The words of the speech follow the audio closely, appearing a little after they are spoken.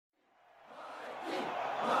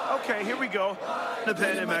Okay, here we go. The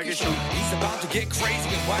Planet Mikey Show. He's about to get crazy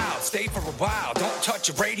and wild. Stay for a while. Don't touch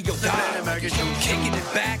your radio dial. Planet Mikey Show. Kicking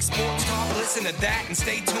it back, sports talk. Listen to that and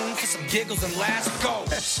stay tuned for some giggles and laughs. Go.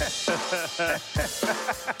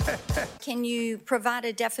 Can you provide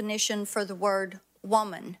a definition for the word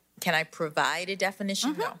woman? Can I provide a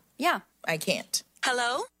definition? No. Yeah. I can't.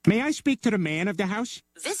 Hello? May I speak to the man of the house?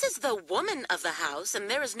 This is the woman of the house, and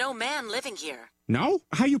there is no man living here. No?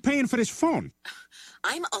 How you paying for this phone?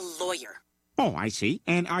 I'm a lawyer. Oh, I see.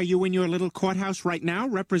 And are you in your little courthouse right now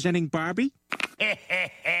representing Barbie?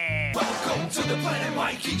 Welcome to the Planet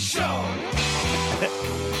Mikey Show.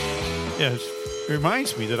 Yes. It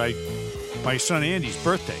reminds me that my son Andy's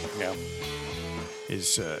birthday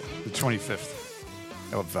is the 25th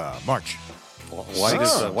of March. Why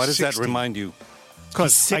does that remind you?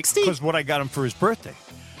 Because what I got him for his birthday.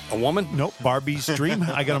 A woman? Nope, Barbie's dream.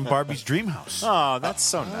 I got him Barbie's dream house. Oh, that's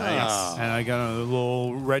so nice. And I got a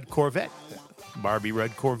little red Corvette. Barbie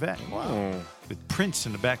red Corvette. Wow. With Prince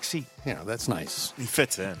in the back seat. Yeah, that's nice. He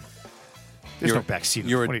fits in. There's no back seat.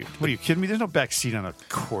 What are you kidding me? There's no back seat on a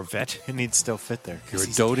Corvette. It needs to still fit there. You're a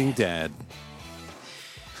doting dad.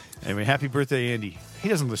 Anyway, happy birthday, Andy. He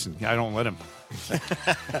doesn't listen. I don't let him.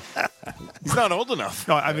 He's not old enough.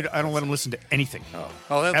 No, I mean, I don't let him listen to anything.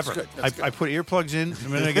 Oh, that's ever. good. That's I put earplugs in the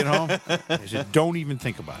minute I get home. I said, don't even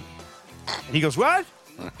think about it. And he goes, what?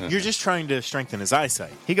 You're just trying to strengthen his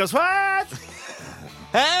eyesight. He goes, what?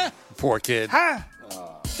 Huh? Poor kid. Huh?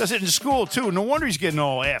 Does it in school, too. No wonder he's getting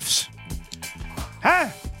all Fs. Huh?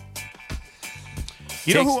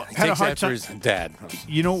 You know who had a hard time? His dad.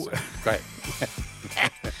 You know, Right.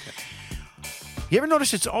 you ever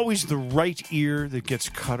notice it's always the right ear that gets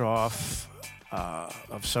cut off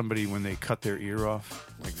of somebody when they cut their ear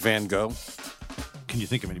off? Like Van Gogh? Can you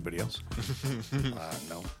think of anybody else?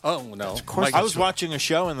 No. Oh, no. Of course. I was watching a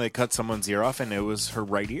show and they cut someone's ear off, and it was her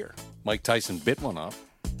right ear. Mike Tyson bit one off.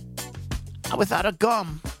 I was out of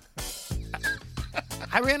gum.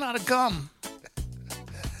 I ran out of gum.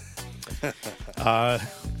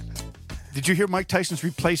 Did you hear Mike Tyson's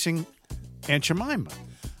replacing Aunt Jemima?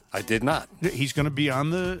 I did not. He's going to be on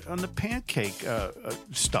the pancake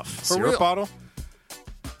stuff. For Syrup real? bottle? Is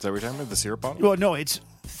that what you're talking about? The syrup bottle? Well, no, it's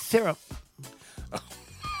syrup.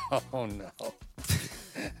 Oh, no.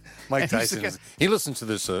 Mike Tyson, he listens to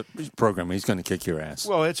this program. He's going to kick your ass.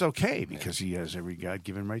 Well, it's okay because he has every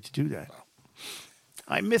God-given right to do that.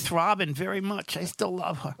 I miss Robin very much. I still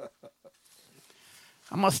love her.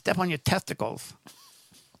 I'm going to step on your testicles.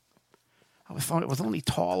 I thought it was only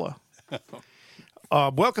taller.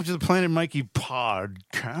 Welcome to the Planet Mikey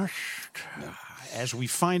podcast. As we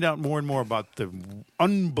find out more and more about the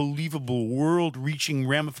unbelievable world-reaching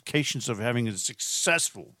ramifications of having a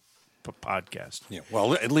successful podcast. Yeah.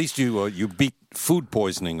 Well, at least you beat food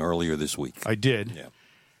poisoning earlier this week. I did. Yeah.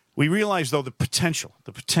 We realize, though, the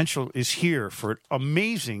potential is here for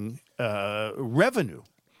amazing revenue.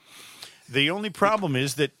 The only problem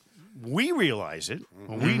is that we realize it.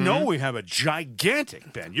 We know we have a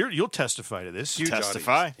gigantic, Ben, you'll testify to this. Huge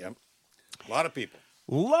Testify. audience. Yep. A lot of people.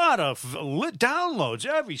 A lot of downloads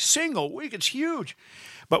every single week. It's huge.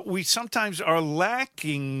 But we sometimes are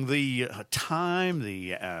lacking the time,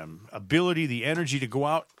 the ability, the energy to go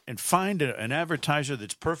out and find an advertiser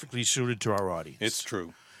that's perfectly suited to our audience. It's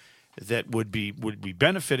true. That would be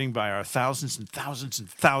benefiting by our thousands and thousands and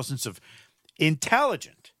thousands of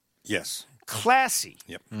intelligent, Yes. classy,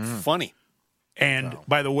 Yep. Funny. and,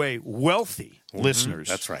 by the way, wealthy listeners.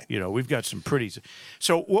 That's right. You know, we've got some pretties.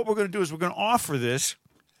 So what we're going to do is we're going to offer this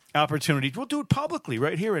opportunity. We'll do it publicly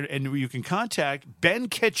right here, and you can contact Ben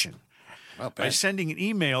Kitchen by sending an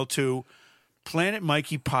email to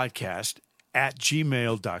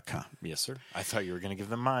planetmikeypodcast@gmail.com. Yes, sir. I thought you were going to give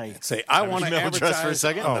them my Say, I want to email address advertise for a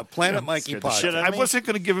second. on the Planet Mikey Scared the shit podcast. out I of me. wasn't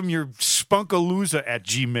going to give him your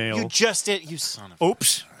spunkalooza@gmail. You just did, you son of a...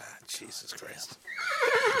 Oops. Jesus Christ.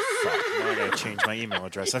 Fuck. Now I got to change my email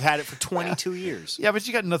address. I've had it for 22 years. Yeah, but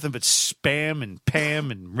you got nothing but spam and Pam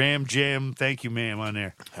and Ram Jam. Thank you, ma'am, on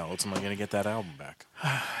there. How else am I going to get that album back?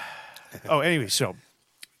 Anyway, so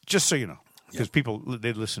just so you know, because people,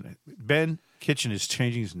 they listen. Ben Kitchen is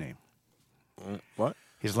changing his name. What?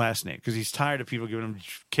 His last name, because he's tired of people giving him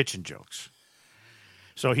kitchen jokes.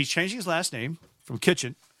 So he's changing his last name from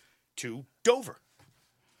Kitchen to Dover.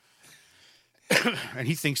 And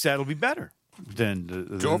he thinks that'll be better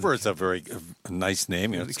than Dover is a very nice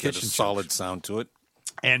name. You know, The it's got a kitchen solid jokes. sound to it.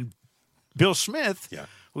 And Bill Smith, Yeah.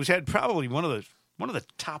 who's had probably one of the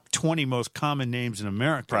top 20 most common names in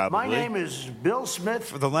America. Probably. My name is Bill Smith.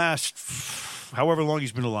 For the last however long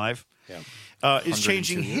he's been alive, Yeah. is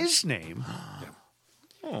changing 102 years? his name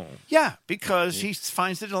Yeah, because he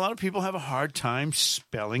finds that a lot of people have a hard time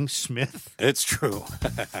spelling Smith. It's true.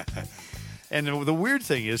 And the weird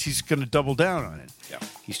thing is he's going to double down on it. Yeah.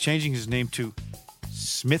 He's changing his name to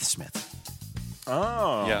Smith.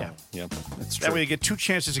 Oh. Yeah. That's true. That way you get 2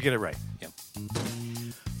 chances to get it right. Yeah.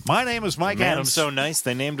 My name is Mike Man, Adams. so nice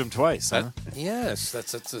they named him twice, huh? Yes,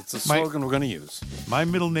 that's a slogan we're going to use. My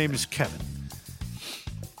middle name is Kevin.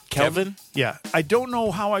 Kelvin? Yeah. I don't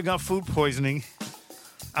know how I got food poisoning.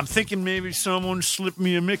 I'm thinking maybe someone slipped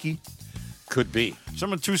me a Mickey. Could be.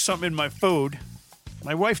 Someone threw something in my food.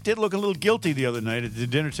 My wife did look a little guilty the other night at the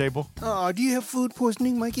dinner table. Oh, do you have food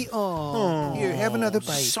poisoning, Mikey? Oh, here, have another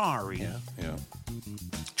bite. Sorry. Yeah.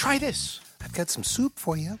 Try this. I've got some soup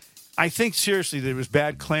for you. I think seriously there was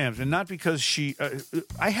bad clams, and not because she.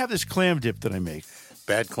 I have this clam dip that I make.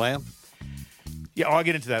 Bad clam? Yeah, I'll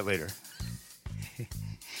get into that later.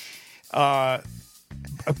 I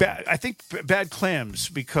think bad clams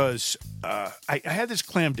because I had this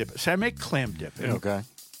clam dip. So I make clam dip. Okay.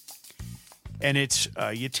 And it's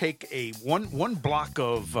you take a one block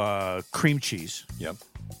of cream cheese. Yep.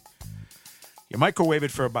 You microwave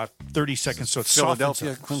it for about 30 seconds so it's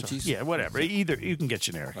Philadelphia softens up. cream cheese? Yeah, whatever. Either you can get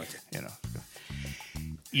generic. Okay. You know.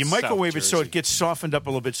 You microwave it so Jersey. it gets softened up a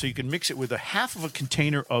little bit, so you can mix it with a half of a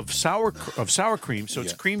container of sour cream. So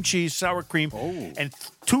it's Yeah. cream cheese, sour cream, and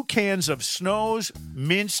 2 cans of Snow's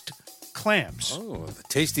minced clams. Oh, the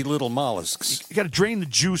tasty little mollusks. You got to drain the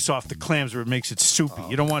juice off the clams, or it makes it soupy.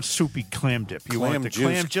 You don't want soupy clam dip. You Clam want the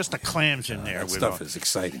juice. just the clams in there. That with stuff all- is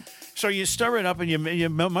exciting. So you stir it up and you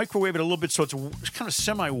microwave it a little bit, so it's kind of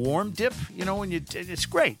semi-warm dip. You know, it's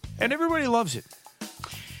great, and everybody loves it.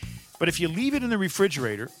 But if you leave it in the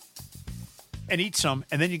refrigerator and eat some,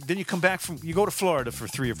 and then you come back you go to Florida for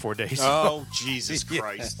 3 or 4 days. Oh, Jesus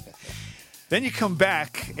Christ. Then you come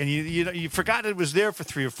back and you forgot it was there for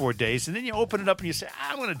 3 or 4 days, and then you open it up and you say,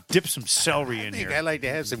 "I'm going to dip some celery in here." I like to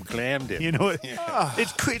have some clam dip. You know,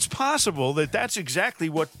 it's possible that's exactly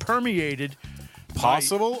what permeated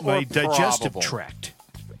Possible my or digestive probable? tract.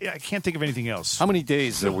 Yeah, I can't think of anything else. How many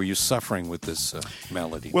days were you suffering with this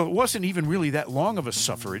malady? Well, it wasn't even really that long of a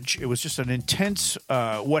suffrage. It was just an intense.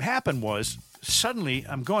 What happened was suddenly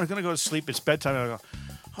I'm going to go to sleep. It's bedtime. All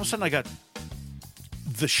of a sudden I got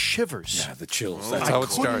the shivers. Yeah, the chills. That's how it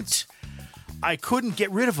starts. I couldn't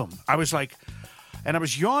get rid of them. I was like, and I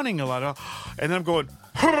was yawning a lot, and then I'm going.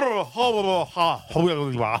 So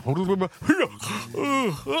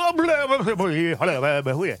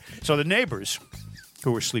the neighbors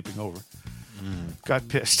who were sleeping over got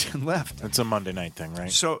pissed and left. It's a Monday night thing,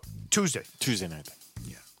 right? So Tuesday Night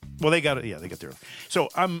thing. Well, they got it. Yeah, they got there. So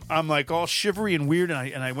I'm like all shivery and weird,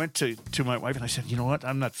 and I went to my wife and I said, you know what?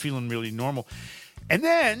 I'm not feeling really normal. And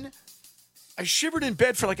then I shivered in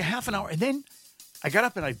bed for like a half an hour, and then I got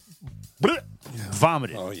up and I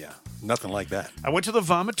vomited. Oh, yeah. Nothing like that. I went to the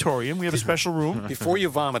vomitorium. We have a special room. Before you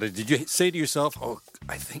vomited, did you say to yourself, oh,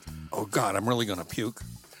 God, I'm really going to puke?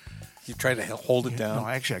 You tried to hold it down? No,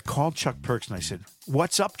 actually, I called Chuck Perks and I said,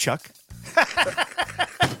 "What's up, Chuck?"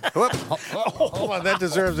 Hold on, that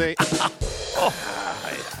deserves a...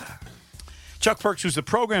 Chuck Perks, who's the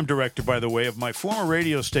program director, by the way, of my former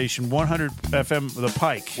radio station, 100 FM The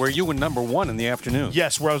Pike. Where you were number 1 in the afternoon.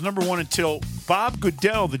 Yes, where I was number 1 until Bob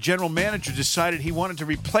Goodell, the general manager, decided he wanted to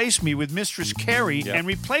replace me with Mistress Carey and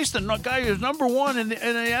replace the guy who's number 1 in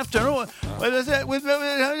the afternoon with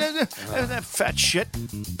that fat shit.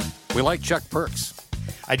 We like Chuck Perks.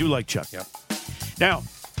 I do like Chuck. Yep. Now,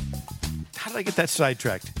 how did I get that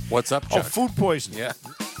sidetracked? What's up, Chuck? Oh, food poisoning. Yeah.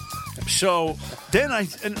 So then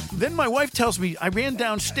my wife tells me I ran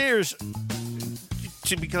downstairs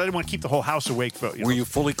because I didn't want to keep the whole house awake. Were you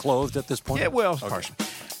fully clothed at this point? Yeah, well, partially.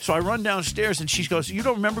 So I run downstairs and she goes, "You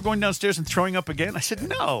don't remember going downstairs and throwing up again?" I said,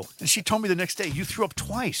 "No." And she told me the next day, "You threw up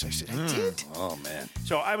twice." I said, "I did." Oh, man.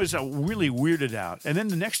 So I was really weirded out. And then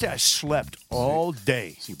the next day I slept all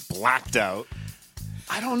day. You blacked out.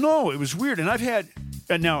 I don't know. It was weird. And I've had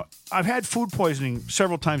food poisoning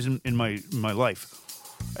several times in my life.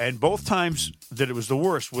 And both times that it was the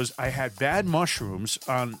worst was I had bad mushrooms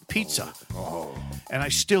on pizza. And I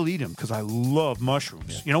still eat them because I love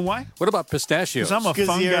mushrooms. Yeah. You know why? What about pistachios? Because I'm a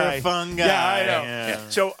fun you're guy. a fun guy. Yeah, I know. Yeah.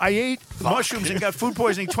 So I ate mushrooms and got food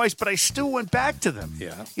poisoning twice, but I still went back to them.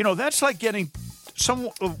 Yeah. You know, that's like getting some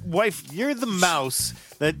wife. You're the mouse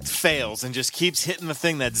that fails and just keeps hitting the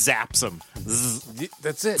thing that zaps him.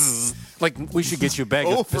 That's it. Like, we should get you a bag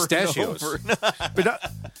of pistachios. But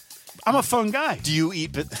I'm a fun guy. Do you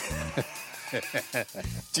eat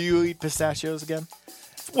pistachios again?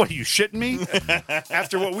 What, are you shitting me?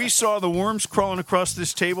 After what we saw, the worms crawling across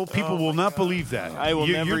this table, people will not believe that. I will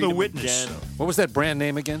never You're eat the them witness. again. What was that brand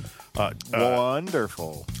name again?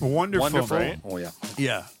 Wonderful. Wonderful. Right? Oh, yeah.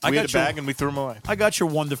 Yeah. We had a bag and we threw them away. I got your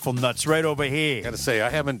wonderful nuts right over here. Got to say, I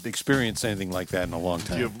haven't experienced anything like that in a long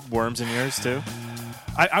time. Do you have worms in yours, too?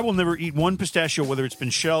 I will never eat one pistachio, whether it's been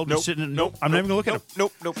shelled and sitting in. Nope. I'm never going to look at them.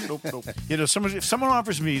 Nope. You know, if someone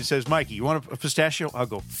offers me and says, Mikey, you want a pistachio? I'll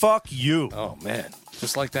go, fuck you. Oh, man.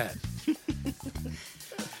 Just like that.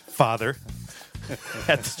 Father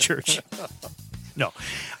at the church. No,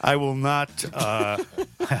 I will not.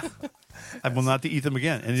 I will not eat them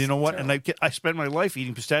again. And you know what? And I spend my life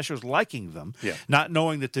eating pistachios, liking them, not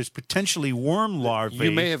knowing that there's potentially worm larvae.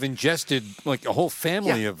 You may have ingested like a whole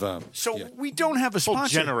family of them. So we don't have a sponsor.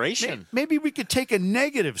 Whole generation. Maybe we could take a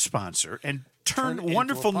negative sponsor and turn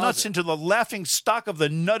Wonderful Nuts into the laughing stock of the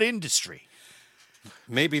nut industry.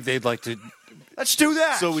 Maybe they'd like to. Let's do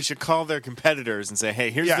that. So we should call their competitors and say, hey,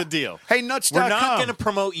 here's the deal. Hey, nuts.com. We're not going to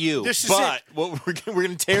promote you, This is but we're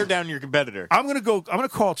going to tear down your competitor. I'm going to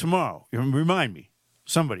call tomorrow. Remind me.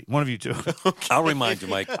 Somebody, one of you two. I'll remind you,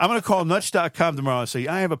 Mike. I'm going to call nuts.com tomorrow and say,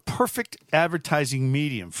 I have a perfect advertising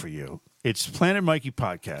medium for you. It's Planet Mikey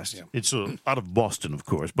Podcast. Yeah. It's out of Boston, of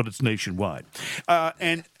course, but it's nationwide.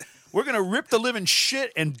 And we're going to rip the living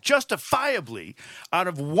shit and justifiably out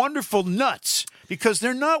of wonderful nuts because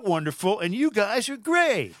they're not wonderful and you guys are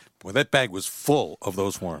great. Boy, that bag was full of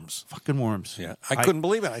those worms. Fucking worms. Yeah, I couldn't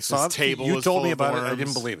believe it. I saw it. Table You was told full me of about it. worms. I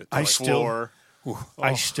didn't believe it. I Floor.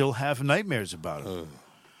 still have nightmares about it.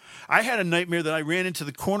 I had a nightmare that I ran into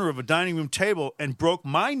the corner of a dining room table and broke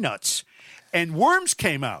my nuts and worms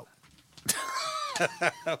came out.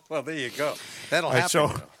 Well, there you go. That'll Right,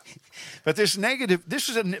 happen. But this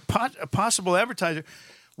is a possible advertiser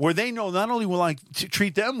where they know not only will I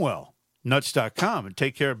treat them well, nuts.com, and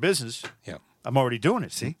take care of business. Yeah. I'm already doing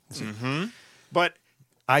it, see? Mm-hmm. But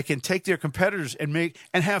I can take their competitors and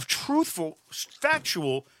have truthful,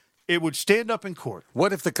 factual, it would stand up in court.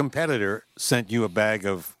 What if the competitor sent you a bag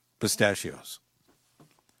of pistachios?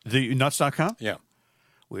 The nuts.com? Yeah.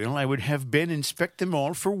 Well, I would have Ben inspect them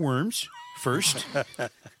all for worms first.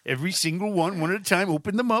 Every single one at a time.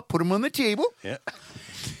 Open them up, put them on the table. Yeah.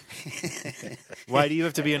 Why do you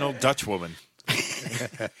have to be an old Dutch woman?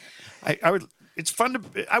 I would. It's fun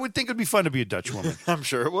to. I would think it'd be fun to be a Dutch woman. I'm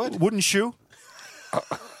sure it would. Wouldn't you?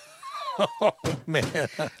 Oh, man.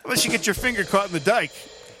 Unless you get your finger caught in the dike.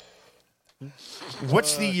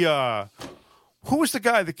 What's the? Who was the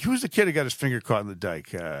guy? Who's the kid who got his finger caught in the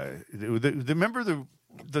dike? Remember the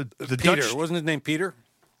Peter. Dutch Wasn't his name Peter?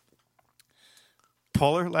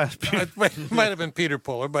 Puller last. It might have been Peter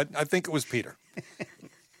Puller, but I think it was Peter.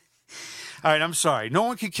 All right, I'm sorry. No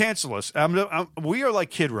one can cancel us. We are like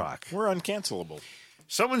Kid Rock. We're uncancelable.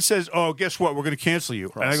 Someone says, "Oh, guess what? We're going to cancel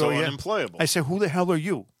you." And I go, unemployable. I say, "Who the hell are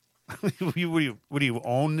you? What do you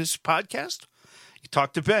own this podcast?" You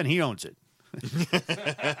talk to Ben. He owns it.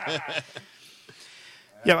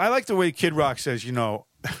 Yeah, I like the way Kid Rock says,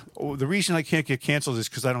 the reason I can't get canceled is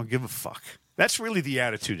because I don't give a fuck. That's really the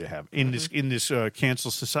attitude to have in this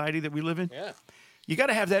cancel society that we live in. Yeah. You got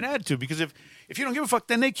to have that attitude because if you don't give a fuck,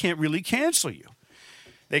 then they can't really cancel you.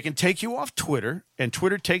 They can take you off Twitter, and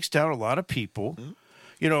Twitter takes down a lot of people.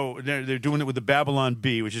 Mm-hmm. They're doing it with the Babylon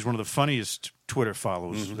Bee, which is one of the funniest Twitter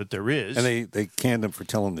followers that there is. And they canned him for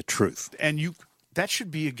telling the truth. And that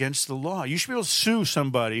should be against the law. You should be able to sue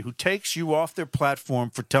somebody who takes you off their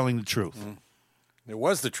platform for telling the truth. Mm. It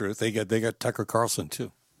was the truth. They got Tucker Carlson,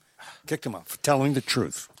 too. Kicked him off for telling the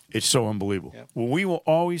truth. It's so unbelievable. Yep. Well, we will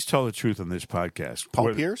always tell the truth on this podcast.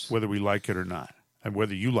 Paul Pierce? Whether we like it or not. And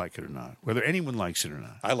whether you like it or not. Whether anyone likes it or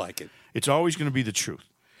not. I like it. It's always going to be the truth.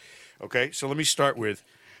 Okay? So let me start with,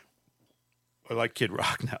 I like Kid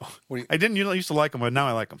Rock now. I didn't used to like him, but now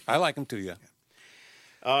I like him. I like him too, yeah.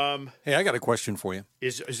 Hey, I got a question for you.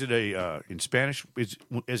 Is it in Spanish,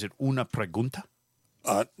 is it una pregunta?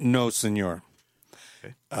 No, senor.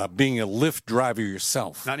 Okay. Being a Lyft driver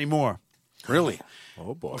yourself. Not anymore. Really?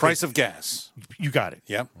 Oh, boy. Price of gas. You got it.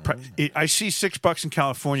 Yep. I see $6 in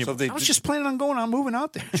California. So I was just planning on moving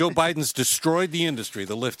out there. Joe Biden's destroyed the industry,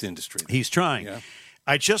 the Lyft industry. He's trying. Yeah.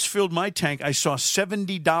 I just filled my tank. I saw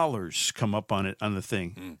 $70 come up on the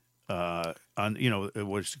thing.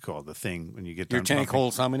 What's it called? The thing when you get your tank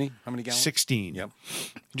holds how many? How many gallons? 16. Yep.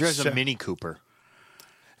 He drives a Mini Cooper.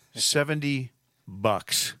 $70.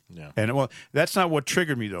 Yeah. And that's not what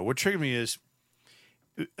triggered me though. What triggered me is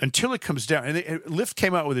until it comes down. And Lyft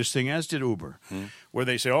came out with this thing, as did Uber, where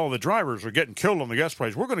they say, "Oh, the drivers are getting killed on the gas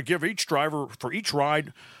price. We're going to give each driver for each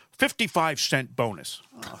ride 55-cent bonus."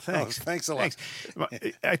 Oh, thanks. Thanks a lot.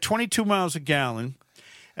 Thanks. At 22 miles a gallon.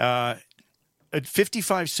 At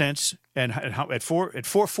 55 cents and at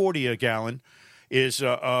 $4.40 a gallon, is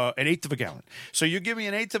an eighth of a gallon. So you give me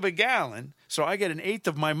an eighth of a gallon, so I get an eighth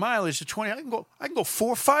of my mileage to 20. I can go 4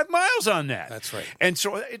 or 5 miles on that. That's right. And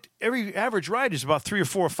so every average ride is about 3 or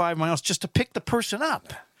 4 or 5 miles just to pick the person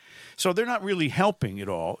up. So they're not really helping at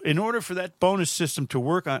all. In order for that bonus system to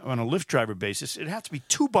work on a Lyft driver basis, it has to be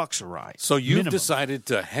 $2 a ride. So you've minimum. decided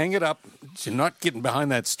to hang it up. You're not getting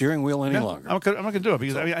behind that steering wheel any longer. I'm not going to do it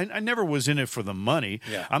because I never was in it for the money.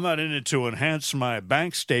 Yeah. I'm not in it to enhance my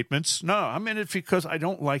bank statements. No, I'm in it because I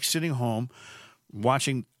don't like sitting home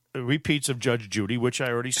watching repeats of Judge Judy, which I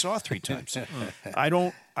already saw 3 times.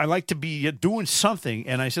 I like to be doing something,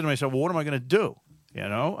 and I said to myself, well, what am I going to do? You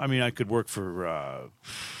know, I mean, I could work for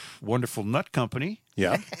Wonderful Nut Company.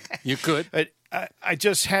 Yeah, you could. But I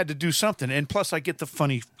just had to do something, and plus I get the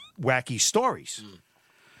funny, wacky stories,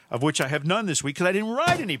 of which I have none this week because I didn't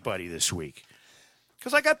ride anybody this week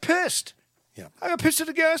because I got pissed. Yeah, I got pissed at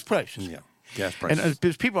the gas prices. Yeah, gas prices. And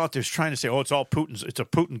there's people out there trying to say, "Oh, it's all Putin's. It's a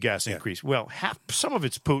Putin gas increase." Well, some of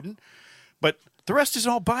it's Putin, but the rest is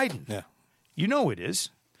all Biden. Yeah, you know it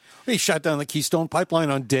is. He shut down the Keystone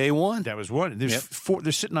Pipeline on day one. That was one. There's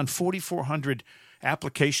they're sitting on 4,400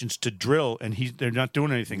 applications to drill, and they're not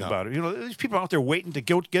doing anything about it. You know, there's people out there waiting to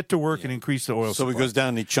get to work and increase the oil supply. So he goes down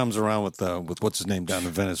and he chums around with what's his name down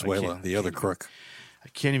in Venezuela, the other crook. I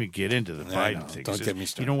can't even get into the Biden thing. Don't get me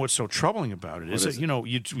started. You know what's so troubling about it is that, you know,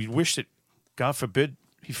 you wish that, God forbid,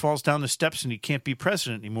 he falls down the steps and he can't be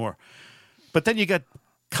president anymore. But then you got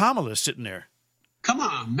Kamala sitting there. Come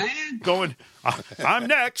on, man. Going, I'm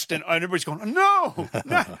next. And everybody's going, no.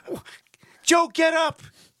 Joe, get up.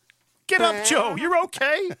 Get up, Joe. You're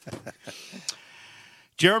okay.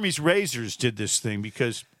 Jeremy's Razors did this thing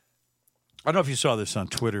because, I don't know if you saw this on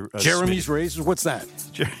Twitter. Jeremy's Razors? What's that?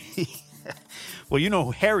 Well, you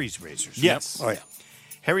know Harry's Razors. Yes. Yep. Oh, yeah.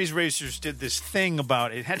 Harry's Razors did this thing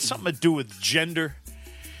about it had something to do with gender.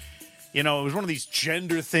 You know, it was one of these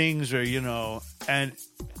gender things, or, you know, and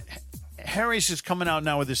Harry's is coming out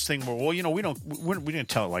now with this thing where, well, you know, we didn't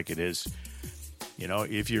tell it like it is. You know,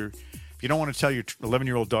 if you don't want to tell your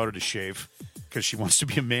 11-year-old daughter to shave because she wants to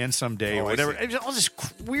be a man someday or whatever, all this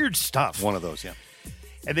weird stuff. One of those, yeah.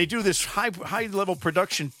 And they do this high level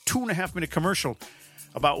production 2.5-minute commercial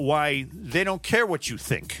about why they don't care what you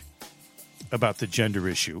think about the gender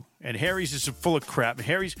issue. And Harry's is full of crap. And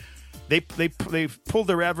Harry's, they pulled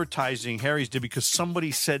their advertising, Harry's did, because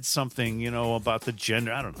somebody said something, you know, about the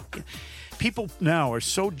gender. I don't know. People now are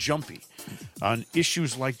so jumpy on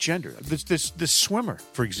issues like gender. This swimmer,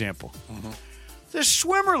 for example. Mm-hmm. This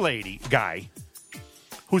swimmer guy,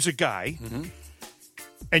 who's a guy,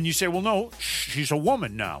 and you say, well, no, she's a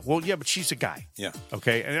woman now. Well, yeah, but she's a guy. Yeah.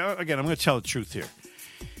 Okay? And again, I'm going to tell the truth here.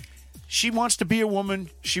 She wants to be a woman.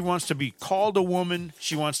 She wants to be called a woman.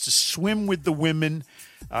 She wants to swim with the women.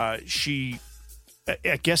 She,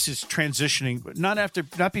 I guess, is transitioning, but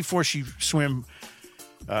not before she swam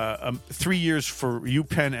 3 years for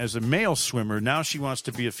UPenn as a male swimmer. Now she wants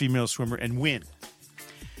to be a female swimmer and win.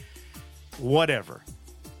 Whatever.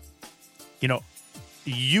 You know,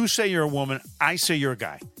 you say you're a woman. I say you're a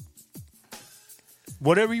guy.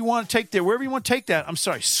 Whatever you want to take there, wherever you want to take that, I'm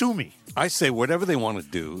sorry, sue me. I say whatever they want to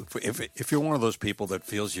do. If you're one of those people that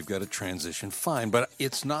feels you've got to transition, fine. But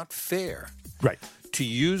it's not fair. Right. To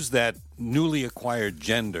use that newly acquired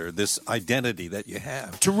gender, this identity that you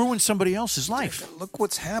have, to ruin somebody else's life. Look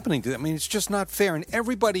what's happening to them. I mean, it's just not fair. And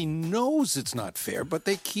everybody knows it's not fair, but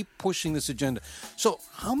they keep pushing this agenda. So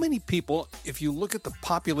how many people, if you look at the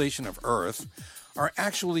population of Earth, are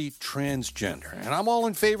actually transgender? And I'm all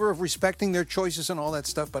in favor of respecting their choices and all that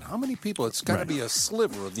stuff, but how many people? It's got to be a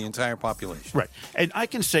sliver of the entire population. Right. And I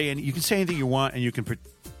can say, and you can say anything you want, and you can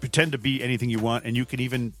pretend to be anything you want, and you can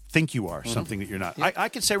even think you are something that you're not. Yeah. I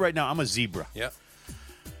can say right now, I'm a zebra. Yeah.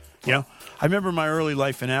 You know, I remember my early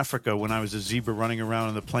life in Africa when I was a zebra running around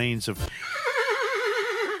in the plains of...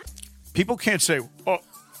 People can't say,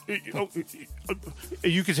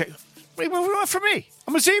 you can say, wait, what do you want from me?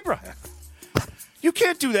 I'm a zebra. You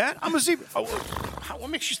can't do that. I'm a zebra. What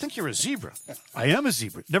makes you think you're a zebra? I am a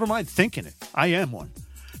zebra. Never mind thinking it. I am one.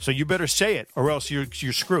 So you better say it, or else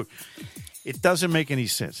you're screwed. It doesn't make any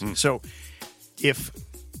sense. So, if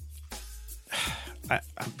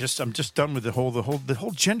I'm just done with the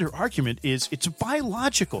whole gender argument, it's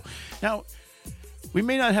biological. Now, we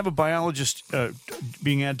may not have a biologist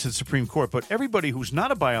being added to the Supreme Court, but everybody who's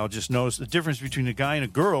not a biologist knows the difference between a guy and a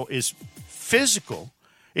girl is physical.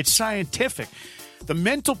 It's scientific. The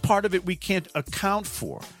mental part of it we can't account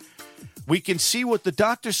for. We can see what the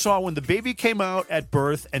doctor saw when the baby came out at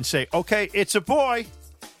birth and say, okay, it's a boy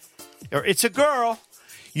or it's a girl.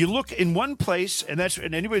 You look in one place, and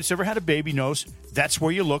anybody that's ever had a baby knows that's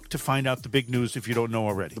where you look to find out the big news if you don't know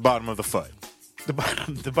already. The bottom of the foot. The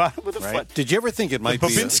bottom of the Right. foot. Did you ever think it might be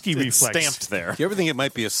Babinski It's reflex. stamped there. Do you ever think it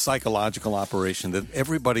might be a psychological operation that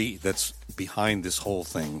everybody that's behind this whole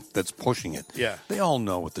thing, that's pushing it, Yeah. they all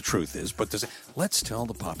know what the truth is, but let's tell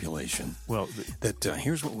the population Well, that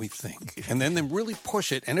here's what we think, and then they really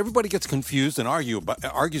push it, and everybody gets confused and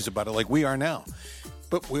argues about it like we are now.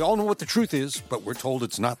 But we all know what the truth is, but we're told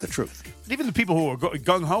it's not the truth. Even the people who are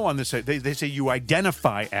gung-ho on this, they say you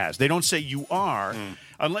identify as. They don't say you are.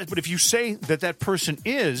 But if you say that person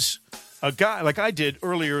is a guy, like I did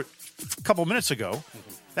earlier a couple minutes ago,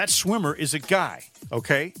 that swimmer is a guy,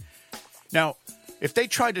 okay? Now, if they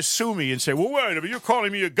tried to sue me and say, well, wait a minute, you're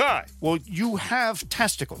calling me a guy. Well, you have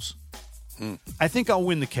testicles. I think I'll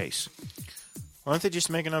win the case. Why don't they just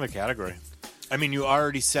make another category? I mean, you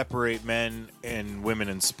already separate men and women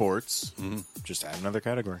in sports. Just add another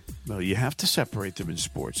category. Well, you have to separate them in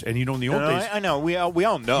sports. And, in the old No, days... I know. We all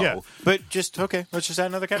know. Yeah. But just, okay, let's just add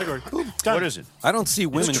another category. Boom, done. What is it? I don't see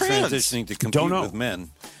women trans. transitioning to Don't compete know. with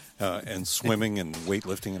men and swimming and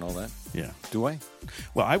weightlifting and all that. Yeah. Do I?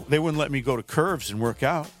 Well, they wouldn't let me go to Curves and work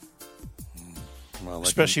out, Well,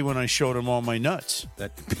 especially when I showed them all my nuts.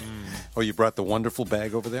 Oh, you brought the wonderful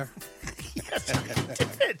bag over there?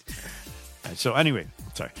 So anyway,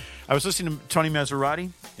 sorry. I was listening to Tony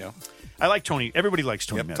Maserati. Yeah. I like Tony. Everybody likes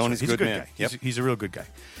Tony Yep, Maserati. Tony's a He's good a good man. guy. Yep. He's a real good guy.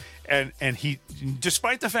 And he,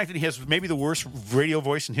 despite the fact that he has maybe the worst radio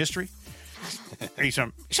voice in history, he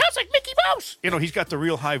sounds like Mickey Mouse. He's got the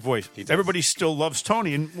real high voice. Everybody still loves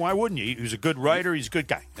Tony, and why wouldn't you? He's a good writer. He's a good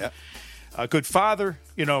guy. Yep. A good father.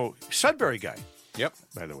 Sudbury guy. Yep.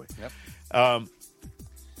 By the way. Yep.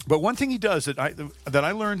 But one thing he does that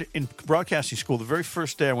I learned in broadcasting school, the very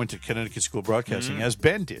first day I went to Connecticut School of Broadcasting, as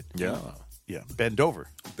Ben did. Yeah. Yeah, Ben Dover.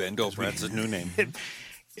 Ben Dover, that's his new name.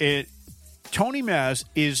 Tony Maz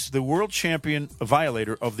is the world champion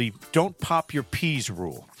violator of the don't pop your peas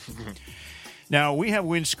rule. Now, we have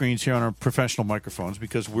windscreens here on our professional microphones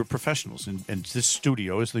because we're professionals, and this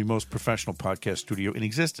studio is the most professional podcast studio in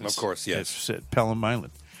existence. Of course, yes. It's at Pelham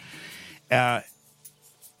Island.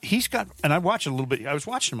 He's got, and I watched it a little bit. I was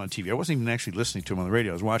watching him on TV. I wasn't even actually listening to him on the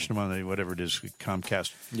radio. I was watching him on the, whatever it is,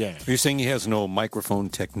 Comcast. Yeah. You're saying he has no microphone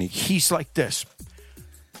technique? He's like this.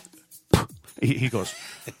 He goes,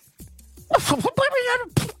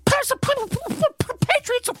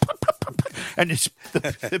 Patriots, and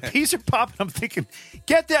the peas are popping. I'm thinking,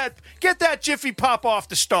 get that Jiffy Pop off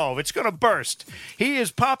the stove. It's going to burst. He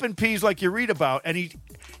is popping peas like you read about, and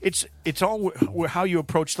it's all how you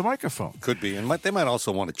approach the microphone. Could be. And they might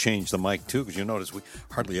also want to change the mic, too, because you notice we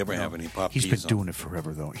hardly ever have any pop He's peas been doing it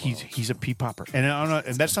forever, though. He's a pea popper, and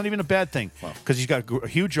that's not even a bad thing because he's got a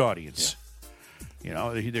huge audience.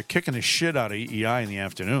 Yeah. They're kicking the shit out of EI in the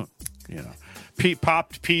afternoon.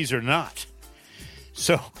 Popped peas or not.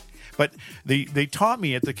 So, but they taught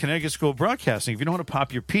me at the Connecticut School of Broadcasting, if you don't want to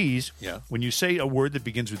pop your peas, when you say a word that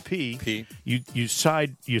begins with P, you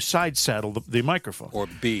side saddle the microphone. Or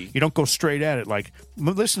B. You don't go straight at it like,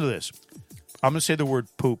 listen to this. I'm going to say the word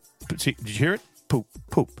poop. See, did you hear it? Poop,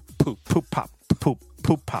 poop, poop, poop, pop, poop,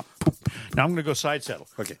 poop, pop, poop. Now I'm going to go side saddle.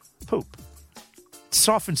 Okay. Poop. It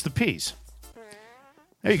softens the peas.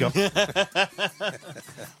 There you go.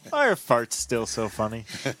 Why are farts still so funny?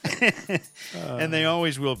 And they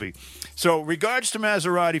always will be. So, regards to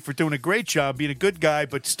Maserati for doing a great job, being a good guy,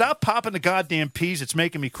 but stop popping the goddamn peas. It's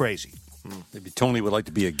making me crazy. Maybe Tony would like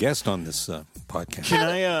to be a guest on this podcast. Can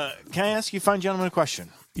I ask you fine gentlemen a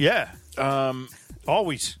question? Yeah.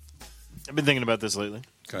 Always. I've been thinking about this lately.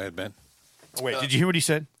 Go ahead, Ben. Oh, wait, did you hear what he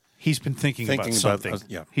said? He's been thinking about something.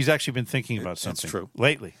 yeah. He's actually been thinking about something. That's true.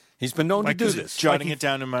 Lately. He's been known to do this. Jotting it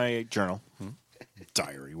down in my journal.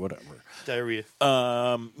 Diary, whatever. Diarrhea.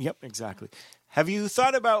 Yep, exactly. Have you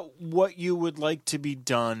thought about what you would like to be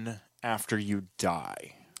done after you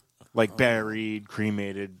die? Like buried,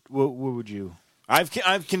 cremated? What would you... I've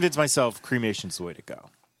convinced myself cremation's the way to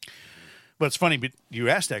go. Well, it's funny, but you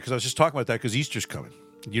asked that because I was just talking about that because Easter's coming.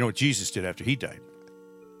 You know what Jesus did after he died?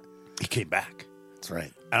 He came back. That's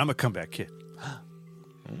right. And I'm a comeback kid.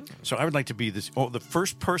 So I would like to be the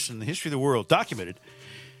first person in the history of the world documented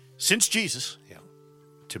since Jesus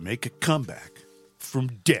to make a comeback from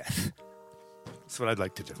death. That's what I'd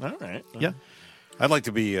like to do. All right. Yeah. I'd like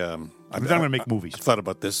to be... I'm going to make movies. I've thought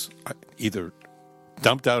about this. Either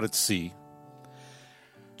dumped out at sea,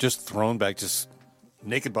 just thrown back, just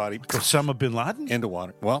naked body. Osama bin Laden? Into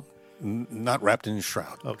water. Well, not wrapped in a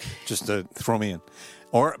shroud. Okay. Just throw me in.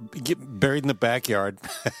 Or get buried in the backyard,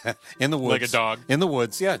 in the woods. Like a dog. In the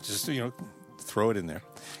woods, yeah. Just, throw it in there.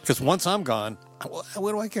 Because once I'm gone,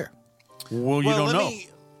 what do I care? Well, you don't know.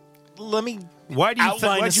 let me Why do you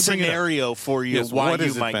outline a why'd you bring it up? scenario for you Yes, why what you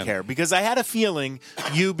has it might been? care. Because I had a feeling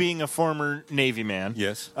you, being a former Navy man,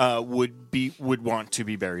 Yes. would want to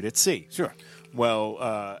be buried at sea. Sure. Well,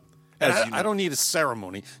 And as you know, I don't need a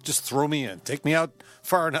ceremony. Just throw me in. Take me out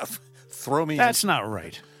far enough. Throw me That's in. not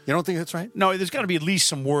right. You don't think that's right? No, there's got to be at least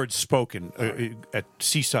some words spoken at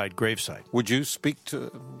seaside graveside. Would you speak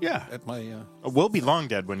to? Yeah. At my. we'll be long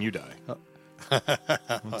dead when you die.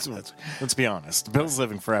 Let's be honest. Bill's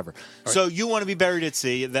living forever. So you want to be buried at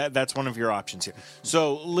sea. That's one of your options here.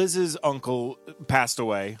 So Liz's uncle passed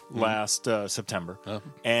away last September,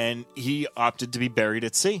 and he opted to be buried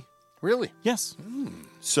at sea. Really? Yes.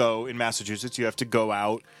 So in Massachusetts, you have to go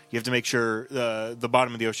out. You have to make sure the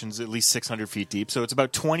bottom of the ocean is at least 600 feet deep. So it's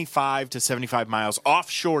about 25 to 75 miles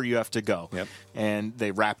offshore you have to go. Yep. And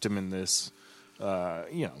they wrapped him in this,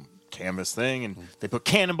 canvas thing, and they put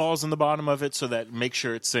cannonballs in the bottom of it so that make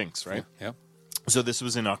sure it sinks, right? Yeah. So this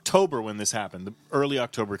was in October when this happened, early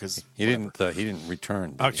October, because He didn't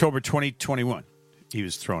return. did he? October 2021, he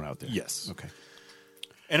was thrown out there. Yes. Okay.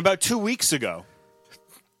 And about 2 weeks ago,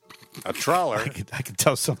 A trawler I can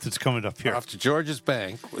tell something's coming up here. off to George's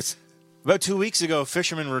Bank was. About 2 weeks ago,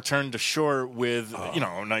 fishermen returned to shore with,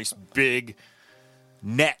 a nice big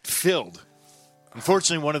net filled.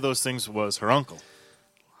 Unfortunately, one of those things was her uncle.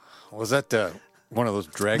 Was that one of those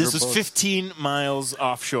dragger This was boats? 15 miles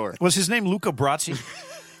offshore. Was his name Luca Brazzi?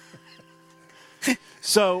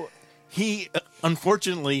 So he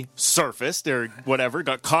unfortunately surfaced or whatever,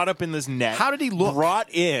 got caught up in this net. How did he look? Brought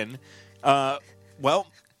in,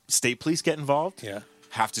 state police get involved. Yeah.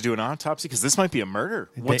 Have to do an autopsy because this might be a murder.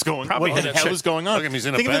 What's going? probably What had the to hell check- is going on? Look at him, he's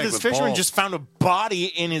in a Think of it, bag this with fisherman balls. just found a body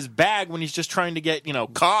in his bag when he's just trying to get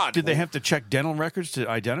cod. Did they have to check dental records to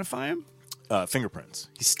identify him? Fingerprints?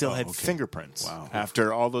 He still had fingerprints. Wow.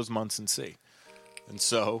 After all those months in sea, and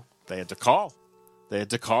so they had to call. They had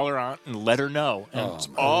to call her aunt and let her know, and it's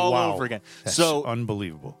all Wow. over again. That's So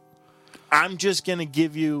unbelievable. I'm just going to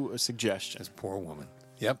give you a suggestion. This poor woman.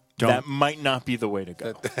 Yep. That might not be the way to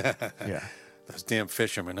go. Yeah. Those damn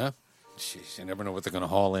fishermen, huh? Jeez, you never know what they're going to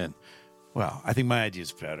haul in. Well, I think my idea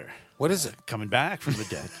is better. What is it? Coming back from the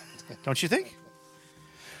dead. Don't you think?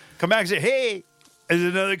 Come back and say, hey, there's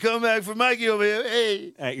another comeback for Mikey over here.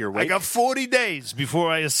 Hey. At your I wake, got 40 days before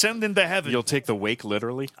I ascend into heaven. you'll take the wake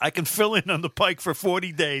literally. I can fill in on the pike for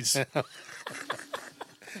 40 days.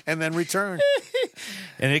 And then return.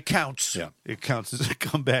 And it counts. Yeah. It counts as a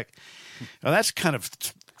comeback. Now, that's kind of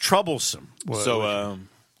troublesome. So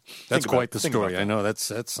That's Think quite about- the think story. about I know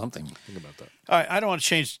that's something. think about that. All right, I don't want to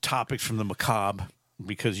change topics from the macabre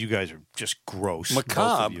because you guys are just gross. both of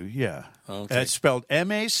Macabre? you. Yeah. Okay. That's spelled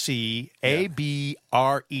Macabre.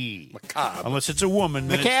 Macabre. Unless it's a woman.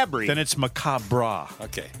 Then Macabre. Then it's macabre.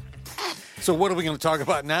 Okay. So what are we going to talk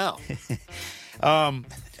about now?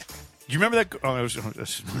 Do you remember that?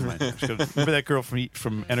 Remember that girl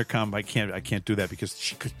from Entercom? I can't do that because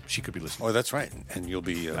she could be listening. Oh, that's right. And you'll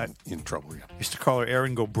be in trouble. Yeah. I used to call her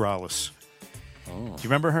Erin Gobralis. Do you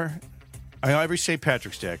remember her? Every St.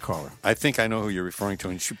 Patrick's Day I call her. I think I know who you're referring to,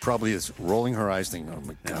 and she probably is rolling her eyes thinking, oh,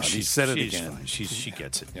 my God, he said it she's again. Fine. She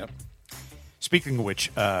gets it. Yep. Speaking of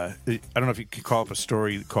which, I don't know if you can call up a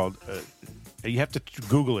story called, you have to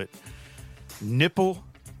Google it, nipple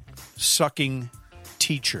sucking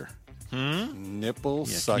teacher. Nipple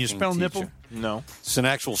Yeah. sucking Can you spell teacher. nipple? No. It's an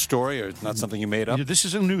actual story, or it's not something you made up? This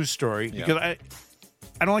is a news story Yeah. because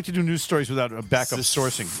I don't like to do news stories without a backup This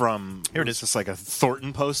sourcing. from Here it is is. this like a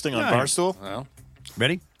Thornton posting on Yeah. Barstool? Well,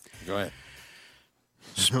 Ready? go ahead.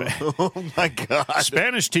 Oh my God!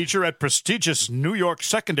 Spanish teacher at prestigious New York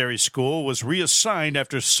secondary school was reassigned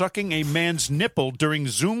after sucking a man's nipple during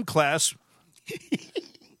Zoom class.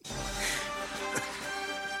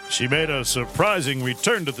 She made a surprising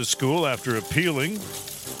return to the school after appealing,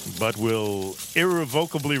 but will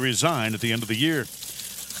irrevocably resign at the end of the year.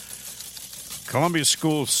 Columbia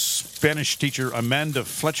School Spanish teacher Amanda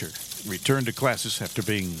Fletcher returned to classes after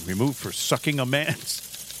being removed for sucking a man's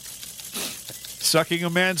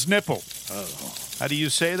nipple. Oh. How do you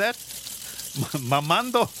say that?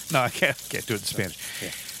 Mamando? No, I can't do it in Spanish. Yeah.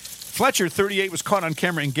 Fletcher, 38, was caught on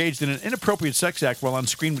camera engaged in an inappropriate sex act while on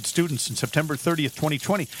screen with students in September 30th,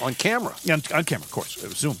 2020. On camera. On camera, of course. It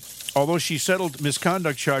was Zoom. Although she settled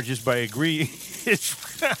misconduct charges by agreeing.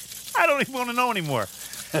 I don't even want to know anymore.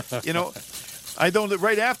 You know, I don't.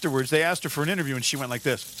 Right afterwards, they asked her for an interview, and she went like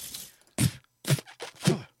this.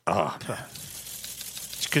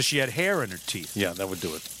 It's because she had hair in her teeth. Yeah, that would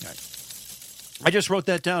do it. I just wrote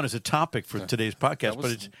that down as a topic for today's podcast,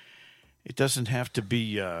 was- but it doesn't have to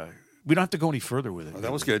be. We don't have to go any further with it. Oh,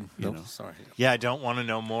 that was good. You Nope, know. sorry. Yeah, I don't want to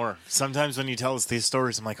know more. Sometimes when you tell us these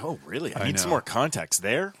stories, I'm like, oh, really? I need some know. more context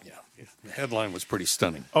there. Yeah. The headline was pretty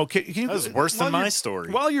stunning. Okay, can you, That was worse than my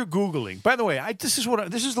story. While you're Googling, by the way, this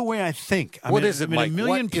is the way I think. What is it, I'm in Mike? a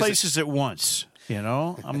million What is places at once. You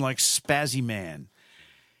know, I'm like spazzy man.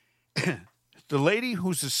 The lady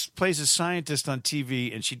who plays a scientist on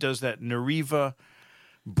TV, and she does that Nariva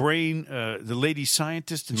brain, the lady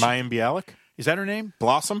scientist. And Mayim Bialik? Is that her name?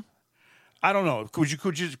 Blossom? I don't know. Could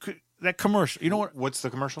that commercial? You know what? What's the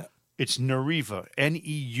commercial? It's Nariva,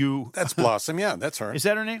 Neu. That's Blossom. Yeah, that's her. Is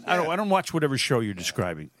that her name? Yeah. I don't watch whatever show you're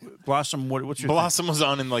describing. Blossom. What's your Blossom was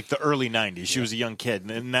on in like the early '90s. She was a young kid,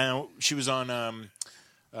 and now she was on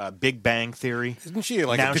Big Bang Theory. Isn't she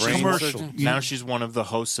like now a brain commercial. surgeon? Now she's one of the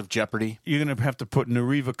hosts of Jeopardy. You're going to have to put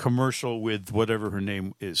Nariva commercial with whatever her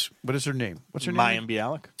name is. What is her name? What's her Mayim name?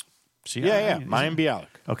 Bialik. See, Yeah, Mayim Bialik.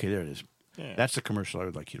 Okay, there it is. Yeah. That's the commercial I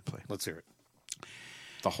would like you to play. Let's hear it.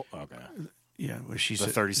 Okay. Yeah, where she The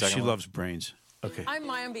said 30-second she one? loves brains. Okay. I'm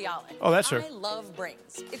Mayim Bialik. Oh, that's her. I love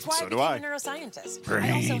brains. It's why So I do became I. a neuroscientist.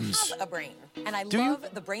 Brains. I also have a brain. And I Do you?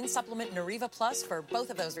 love the brain supplement Nariva Plus for both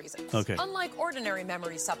of those reasons. Okay. Unlike ordinary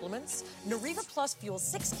memory supplements, Nariva Plus fuels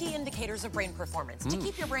 6 key indicators of brain performance to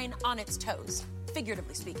keep your brain on its toes,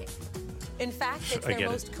 figuratively speaking. In fact, it's I their get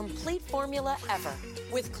it. most complete formula ever,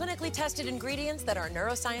 with clinically tested ingredients that are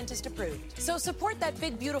neuroscientist approved. So support that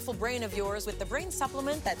big, beautiful brain of yours with the brain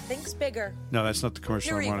supplement that thinks bigger. No, that's not the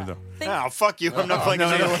commercial I wanted, Nariva. though. Think Oh, fuck you. I'm not playing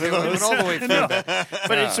another one of We those. went all the way through that.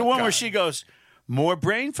 But it's the one where she goes, "More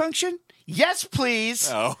brain function? Yes, please."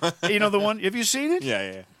 Oh. You know the one? Have you seen it?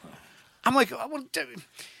 Yeah. I'm like,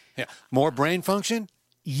 Yeah. More brain function?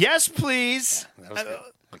 yes, please. That was good.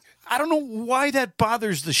 I don't know why that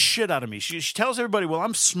bothers the shit out of me. She tells everybody, "Well,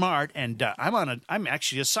 I'm smart and I'm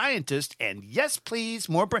actually a scientist." And yes, please,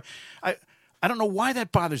 more brain. I don't know why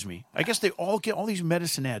that bothers me. I guess they all these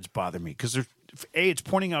medicine ads bother me because they're A, it's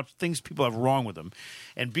pointing out things people have wrong with them,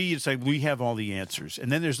 and B, it's like we have all the answers. And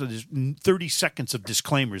then there's 30 seconds of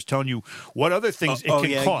disclaimers telling you what other things it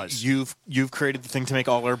can cause. You've created the thing to make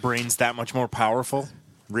all our brains that much more powerful?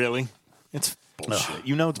 Really? It's bullshit.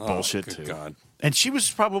 You know it's bullshit, good too. God. And she was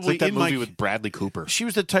It's probably like that in movie my with Bradley Cooper. She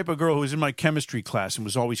was the type of girl who was in my chemistry class and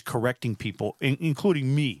was always correcting people,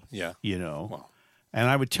 including me. Yeah. You know. Well. And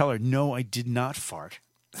I would tell her, "No, I did not fart."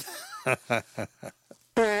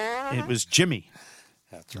 It was Jimmy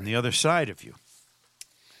on the other side of you.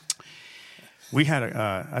 We had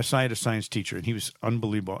a science teacher, and he was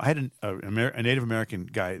unbelievable. I had a Native American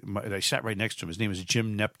guy that I sat right next to him. His name is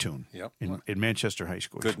Jim Neptune. Yep. In Manchester High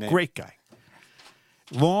School. Good name. Great guy.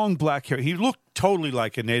 Long black hair. He looked totally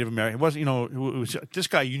like a Native American. It wasn't, it was this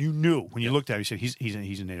guy you knew when you looked at him. You said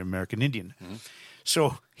he's a Native American Indian. Mm-hmm.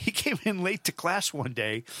 So he came in late to class one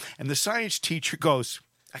day, and the science teacher goes,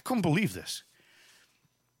 "I couldn't believe this."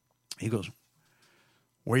 He goes,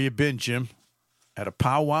 "Where you been, Jim? At a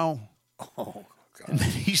powwow?" Oh, God. And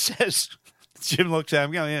then he says, Jim looks at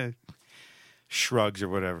him, yeah, shrugs or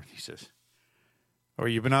whatever. He says, "Or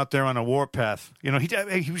you've been out there on a warpath." You know, he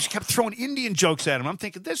just kept throwing Indian jokes at him. I'm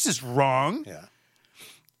thinking, this is wrong. Yeah.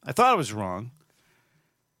 I thought it was wrong.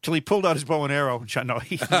 Till he pulled out his bow and arrow.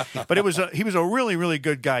 But he was a really, really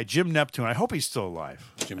good guy, Jim Neptune. I hope he's still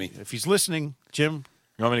alive. Jimmy. If he's listening, Jim.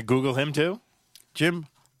 You want me to Google him, too? Jim,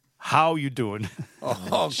 how you doing?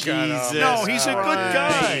 Oh, Jesus. No, he's a good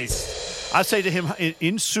guy. I'll say to him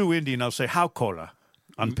in Sioux Indian, I'll say, "How kola?"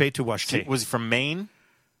 On Petuwashte. Was he from Maine?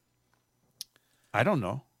 I don't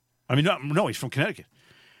know. I mean, no, he's from Connecticut.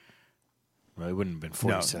 Well, he wouldn't have been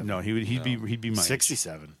 47. No, he'd be my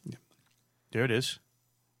 67. age. There it is.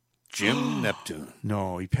 Jim Neptune.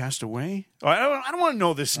 No, he passed away. Oh, I don't want to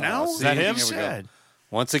know this now. see, Is that him? here we go. Sad.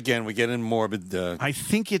 Once again, we get in morbid. I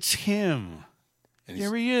think it's him. and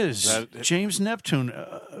Here he is, that- James Neptune.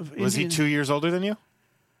 Was he 2 years older than you?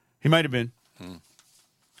 He might have been.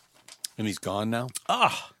 And he's gone now?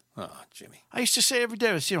 Ah, Oh, Jimmy. I used to say every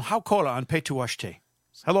day, "How kola on Petuwashte."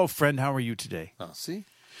 Hello, friend. How are you today? Oh, see?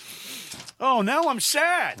 Oh, now I'm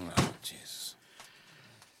sad. Oh, Jesus.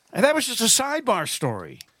 And that was just a sidebar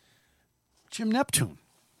story. Jim Neptune.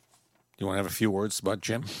 You want to have a few words about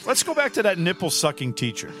Jim? Let's go back to that nipple sucking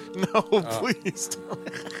teacher. No, please don't.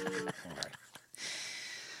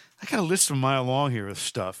 I got a list a mile long here of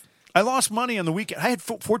stuff. I lost money on the weekend. I had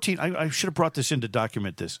 14. I should have brought this in to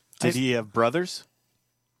document this. Did he have brothers?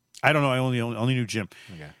 I don't know. I only knew Jim.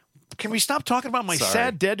 Okay. Can we stop talking about my Sorry.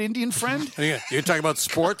 sad dead Indian friend? You're talking about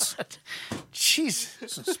sports? Jeez.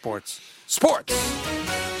 Sports. Sports!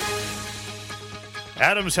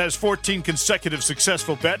 Adams has 14 consecutive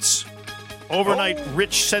successful bets. Overnight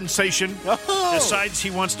rich sensation decides he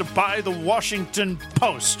wants to buy the Washington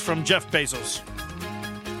Post from Jeff Bezos.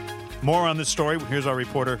 More on this story. Here's our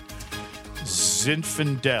reporter,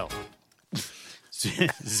 Zinfandel.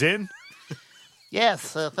 Zin?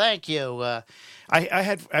 Yes, thank you. I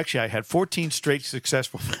had 14 straight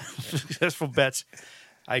successful bets.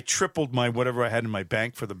 I tripled my whatever I had in my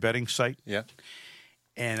bank for the betting site. Yeah.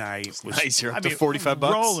 And I was nice. You're up to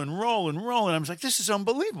 $45. Rolling. I was like, this is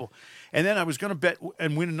unbelievable. And then I was going to bet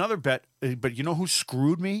and win another bet, but you know who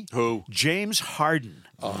screwed me? Who? James Harden.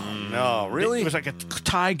 Oh, no, really? It was like a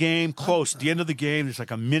tie game, close. At the end of the game, there's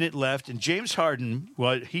like a minute left, and James Harden,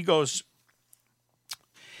 well, he goes.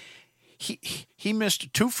 He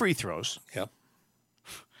missed 2 free throws. Yeah.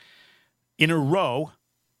 In a row,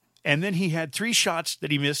 and then he had 3 shots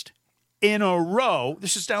that he missed in a row.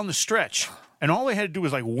 This is down the stretch. And all they had to do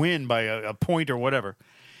was like win by a point or whatever.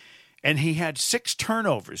 And he had 6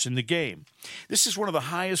 turnovers in the game. This is one of the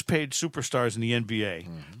highest paid superstars in the NBA.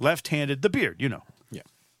 Mm-hmm. Left-handed, the beard, you know. Yeah.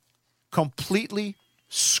 Completely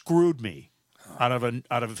screwed me out of a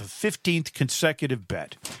 15th consecutive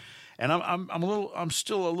bet. And I'm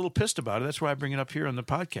still a little pissed about it. That's why I bring it up here on the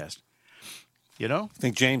podcast. You know?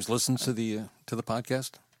 Think James listens to the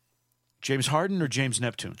podcast? James Harden or James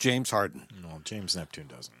Neptune? James Harden. No, James Neptune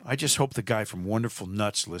doesn't. I just hope the guy from Wonderful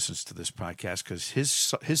Nuts listens to this podcast because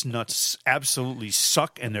his nuts absolutely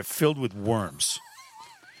suck and they're filled with worms.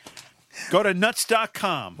 Go to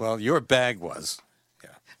nuts.com. Well, your bag was. Yeah.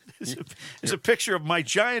 There's a picture of my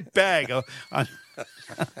giant bag on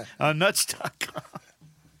nuts.com.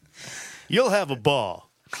 You'll have a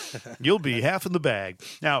ball. You'll be half in the bag.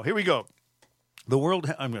 Now, here we go. The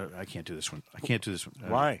world. I can't do this one.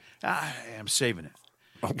 Why? I'm saving it.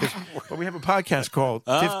 Well, we have a podcast called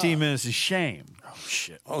 15 Minutes of Shame. Oh,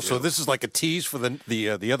 shit. Oh, so this is like a tease for the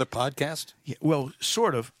other podcast? Yeah, well,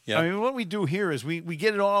 sort of. Yeah. I mean, what we do here is we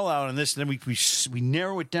get it all out on this, and then we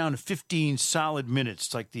narrow it down to 15 solid minutes.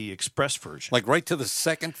 It's like the express version. Like right to the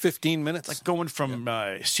second 15 minutes? Like going from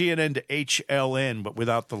CNN to HLN, but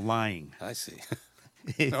without the lying. I see.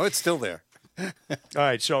 No, it's still there. All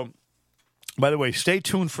right, so... By the way, stay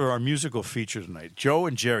tuned for our musical feature tonight. Joe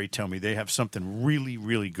and Jerry tell me they have something really,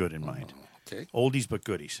 really good in mind. Okay. Oldies but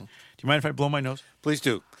goodies. Do you mind if I blow my nose? Please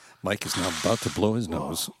do. Mike is now about to blow his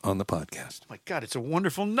nose on the podcast. My God, it's a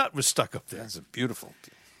wonderful nut was stuck up there. That's a beautiful.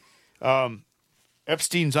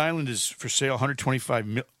 Epstein's Island is for sale, $125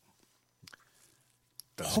 million.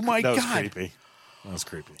 Oh, my God. That was creepy. That was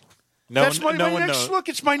creepy. That's my next look.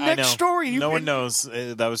 It's my next story. No one knows.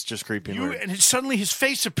 That was just creepy. And suddenly his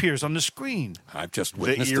face appears on the screen. I've just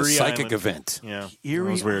witnessed a psychic event. Yeah,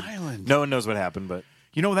 Erie weird. Island. No one knows what happened, but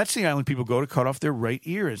you know that's the island people go to cut off their right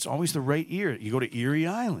ear. It's always the right ear. You go to Erie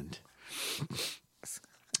Island.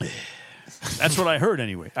 That's what I heard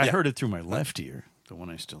anyway. I heard it through my left ear, the one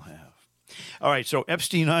I still have. All right, so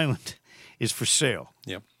Epstein Island is for sale.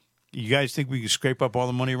 Yep. You guys think we can scrape up all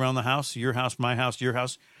the money around the house? Your house, my house, your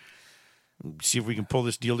house? See if we can pull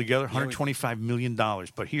this deal together. $125 million.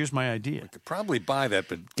 But here's my idea. We could probably buy that,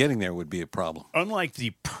 but getting there would be a problem. Unlike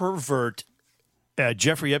the pervert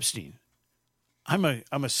Jeffrey Epstein, I'm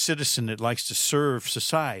a citizen that likes to serve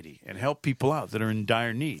society and help people out that are in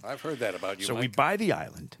dire need. I've heard that about you, So Mike. we buy the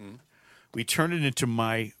island. Mm-hmm. We turn it into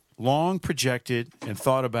my long projected and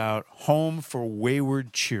thought about home for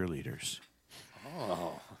wayward cheerleaders.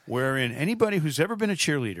 Oh. Wherein anybody who's ever been a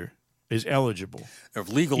cheerleader is eligible. Of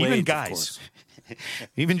legal even age, guys, of course.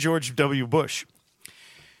 Even George W. Bush.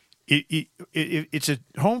 It's a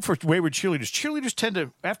home for wayward cheerleaders. Cheerleaders tend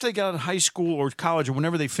to, after they get out of high school or college or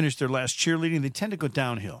whenever they finish their last cheerleading, they tend to go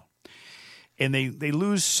downhill. And they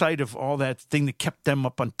lose sight of all that thing that kept them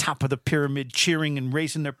up on top of the pyramid, cheering and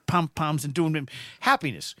raising their pom-poms and doing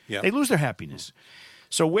happiness. Yep. They lose their happiness.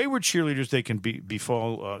 So wayward cheerleaders, they can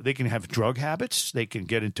they can have drug habits. They can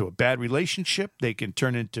get into a bad relationship. They can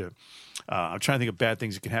turn into, I'm trying to think of bad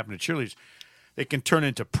things that can happen to cheerleaders. They can turn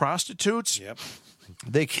into prostitutes. Yep.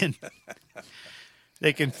 They can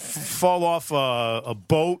fall off a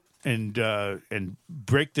boat and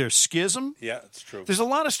break their schism. Yeah, that's true. There's a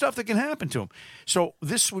lot of stuff that can happen to them. So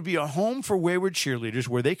this would be a home for wayward cheerleaders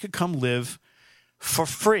where they could come live for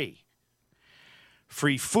free.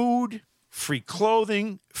 Free food, free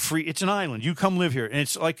clothing, free. It's an island. You come live here. And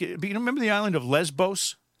it's like, you remember the island of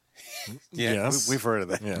Lesbos? Yeah, yes. We've heard of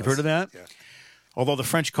that. Yes. You've heard of that? Yeah. Although the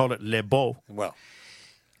French called it Les Beaux. Well,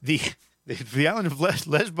 the island of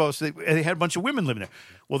Lesbos, they had a bunch of women living there.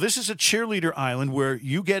 Well, this is a cheerleader island where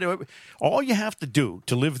you get all you have to do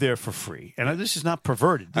to live there for free. And this is not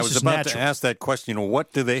perverted. This I was is about natural. to ask that question.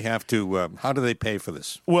 What do they have to? How do they pay for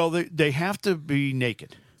this? Well, they have to be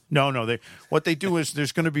naked. No. What they do is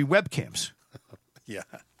there's going to be webcams. Yeah,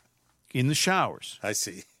 in the showers. I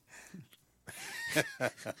see.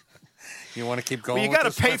 You want to keep going? Well, you with got to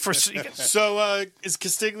this? pay for. So is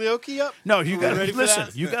Castiglioki up? No, you got to ready for listen.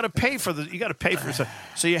 that? You got to pay for the. You got to pay for stuff.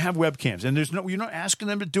 So you have webcams, and you're not asking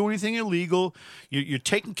them to do anything illegal. You're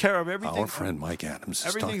taking care of everything. Our friend Mike Adams is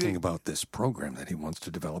Everything talking that- about this program that he wants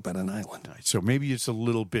to develop at an island. So maybe it's a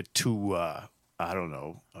little bit too. I don't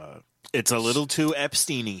know. It's a little too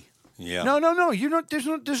Epstein-y. Yeah. No. You're not.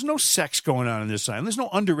 There's no sex going on in this island. There's no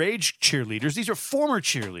underage cheerleaders. These are former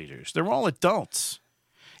cheerleaders. They're all adults.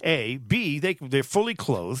 A, B, they're fully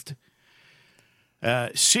clothed.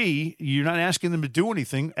 C, you're not asking them to do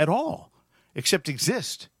anything at all except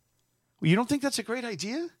exist. Well, you don't think that's a great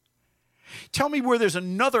idea? Tell me where there's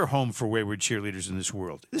another home for wayward cheerleaders in this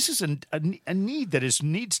world. This is a need that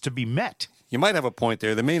needs to be met. You might have a point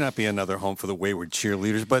there. There may not be another home for the wayward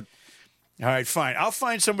cheerleaders, but All right, fine. I'll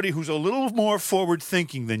find somebody who's a little more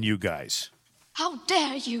forward-thinking than you guys. How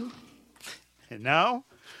dare you? And now,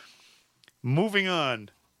 moving on.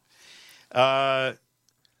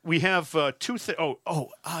 We have two things.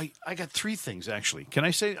 I got three things, actually. Can I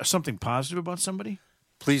say something positive about somebody?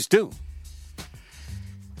 please do.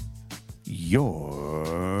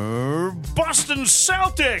 Your Boston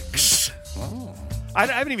Celtics. Oh. I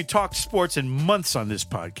haven't even talked sports in months on this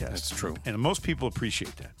podcast. That's true. And most people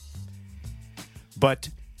appreciate that. But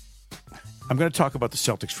I'm going to talk about the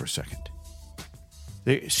Celtics for a second.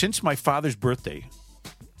 Since my father's birthday,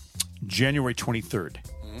 January 23rd,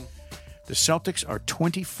 the Celtics are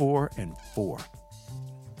 24-4.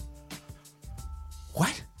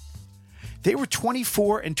 What? They were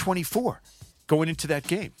 24-24 going into that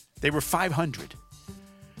game. They were 500.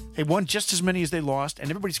 They won just as many as they lost, and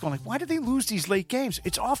everybody's going like, why did they lose these late games?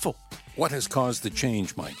 It's awful. What has caused the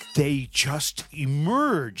change, Mike? They just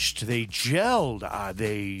emerged. They gelled.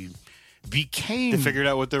 They became... They figured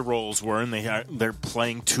out what their roles were, and they're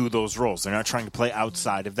playing to those roles. They're not trying to play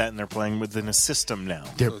outside of that, and they're playing within a system now.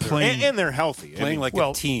 They're playing... And they're healthy. Playing like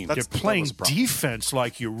a team. They're playing defense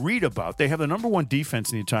like you read about. They have the number one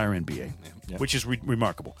defense in the entire NBA, which is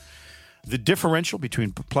remarkable. The differential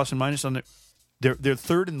between plus and minus on they're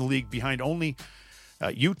third in the league behind only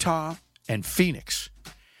Utah and Phoenix.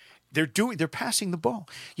 They're passing the ball.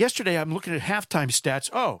 Yesterday, I'm looking at halftime stats.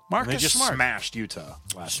 Oh, Marcus They just Smart smashed Utah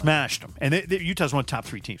last smashed them, and Utah's one of the top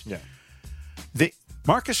three teams. Yeah,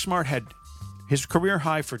 Marcus Smart had his career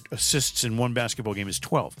high for assists in one basketball game is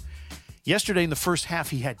 12. Yesterday in the first half,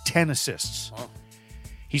 he had 10 assists. Wow.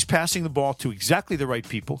 He's passing the ball to exactly the right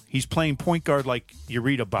people. He's playing point guard like you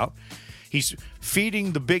read about. He's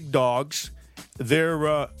feeding the big dogs.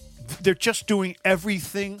 They're just doing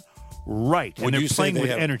everything right, and they're playing with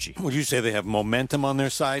energy. Would you say they have momentum on their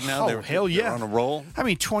side now? Oh, hell yeah. They're on a roll? I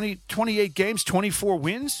mean, 28 games, 24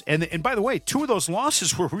 wins. And by the way, two of those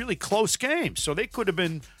losses were really close games. So they could have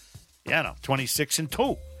been,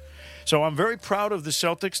 26-2. So I'm very proud of the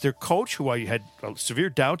Celtics. Their coach, who I had severe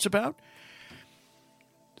doubts about,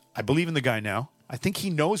 I believe in the guy now. I think he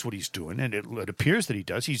knows what he's doing, and it appears that he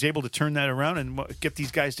does. He's able to turn that around and get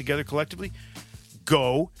these guys together collectively.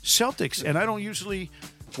 Go Celtics. And I don't usually...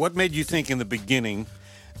 What made you think in the beginning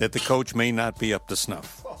that the coach may not be up to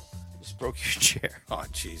snuff? Oh, just broke your chair. Oh,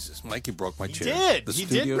 Jesus. Mikey broke my chair. He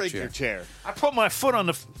did break your chair. I put my foot on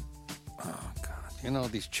the... Oh,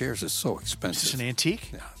 God. These chairs are so expensive. Is this an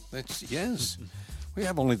antique? Yeah, yes. We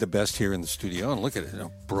have only the best here in the studio, and look at it.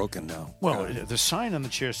 Broken now. Well, the sign on the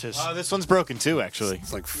chair says... this one's broken, too, actually.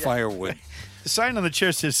 It's like firewood. The sign on the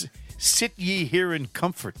chair says, "Sit ye here in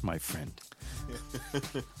comfort, my friend."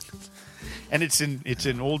 And it's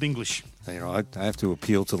in Old English. I have to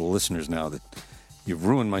appeal to the listeners now that you've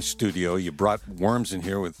ruined my studio. You brought worms in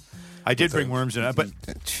here with... I did bring worms in, but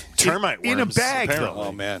termite worms in a bag, apparently. though.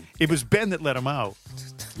 Oh, man. It was Ben that let them out.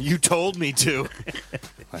 You told me to.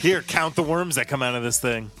 Here, count the worms that come out of this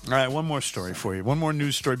thing. All right, one more story for you. One more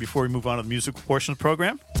news story before we move on to the musical portion of the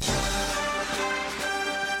program.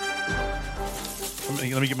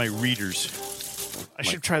 Let me get my readers. I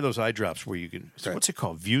should try those eye drops where you can... What's it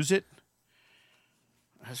called? Views It?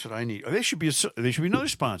 That's what I need. They should be another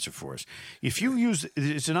sponsor for us. If you use...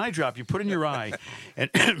 It's an eye drop you put in your eye, and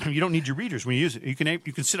you don't need your readers when you use it. You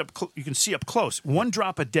can sit up. You can see up close. One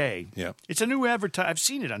drop a day. Yeah. It's a new advertise. I've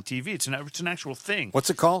seen it on TV. It's an actual thing.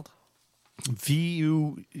 What's it called?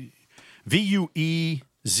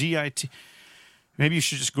 VUEZIT. Maybe you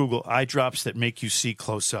should just Google eye drops that make you see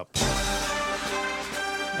close up. All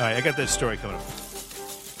right, I got that story coming up.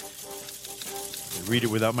 I read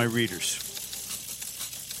it without my readers.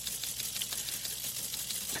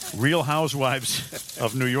 Real Housewives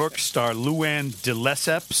of New York star Luann de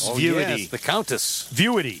Lesseps. Oh, Viewity. yes, the Countess.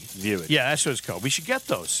 Viewity. Yeah, that's what it's called. We should get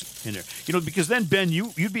those in there. Because then, Ben,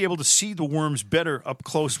 you'd be able to see the worms better up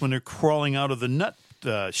close when they're crawling out of the nut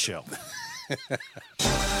shell.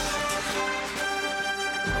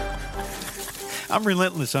 I'm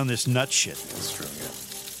relentless on this nut shit. That's true, yeah.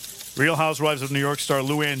 Real Housewives of New York star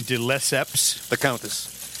Luann de Lesseps, the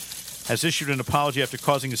Countess, has issued an apology after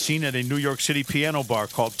causing a scene at a New York City piano bar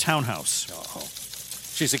called Townhouse. Oh.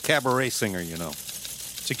 She's a cabaret singer, you know.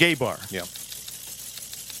 It's a gay bar. Yeah.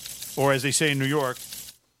 Or as they say in New York,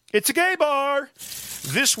 it's a gay bar.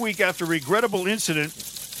 This week, after a regrettable incident,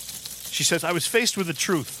 she says, I was faced with the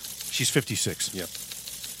truth. She's 56. Yep.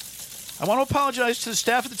 I want to apologize to the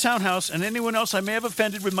staff at the Townhouse and anyone else I may have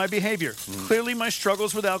offended with my behavior. Clearly, my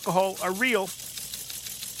struggles with alcohol are real.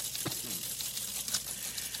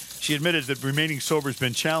 She admitted that remaining sober has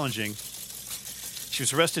been challenging. She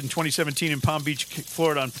was arrested in 2017 in Palm Beach,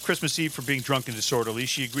 Florida on Christmas Eve for being drunk and disorderly.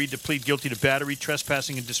 She agreed to plead guilty to battery,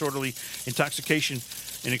 trespassing, and disorderly intoxication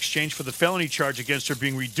in exchange for the felony charge against her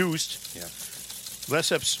being reduced. Yeah.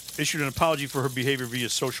 Lesseps issued an apology for her behavior via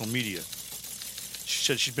social media. She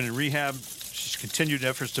said she's been in rehab. She's continued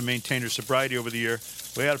efforts to maintain her sobriety over the year.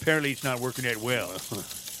 Well, apparently it's not working that well.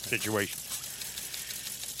 Situation.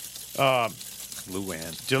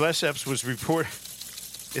 Luann. De Lesseps was reported.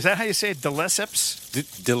 Is that how you say it? De Lesseps?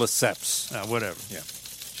 De Lesseps. Whatever. Yeah.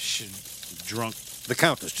 She's drunk. The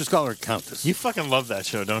Countess. Just call her Countess. You fucking love that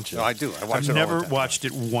show, don't you? No, I do. I watch I've it all never the time. watched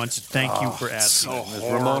it once. Thank you for asking.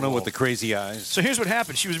 So Ramona with the crazy eyes. So here's what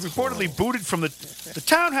happened. She was reportedly booted from the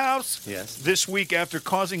Townhouse this week after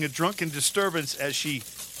causing a drunken disturbance as she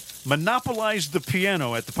monopolized the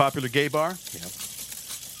piano at the popular gay bar. Yeah.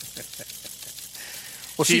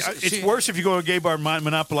 Well, it's worse if you go to a gay bar and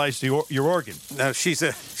monopolize your organ. Now she's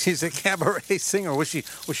a cabaret singer. Was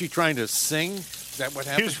she trying to sing? Is that what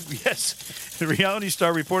happened? Yes. The reality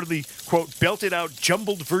star reportedly, quote, belted out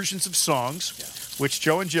jumbled versions of songs, which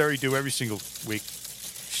Joe and Jerry do every single week.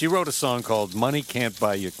 She wrote a song called "Money Can't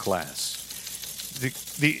Buy You Class."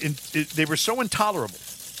 They were so intolerable,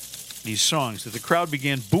 these songs, that the crowd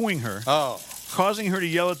began booing her, causing her to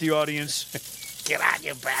yell at the audience, "Get on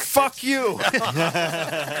your back! Fuck you!"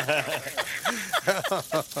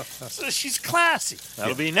 So she's classy.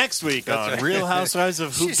 That'll be next week on Real Housewives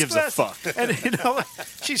of Who She's Gives classy. a Fuck. And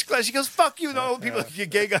she's classy. She goes, "Fuck you!" No, people, you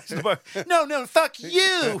gay guys in the bar. No, fuck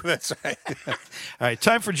you. That's right. All right,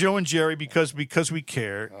 time for Joe and Jerry because we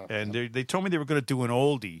care, and they told me they were going to do an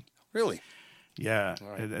oldie. Really? Yeah.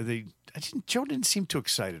 Right. Joe didn't seem too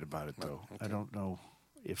excited about it though. Okay. I don't know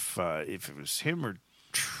if it was him or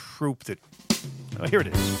Troop that. Oh, here it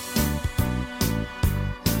is.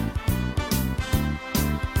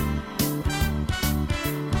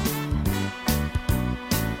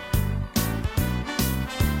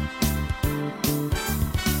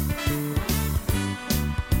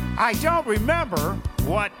 I don't remember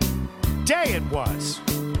what day it was.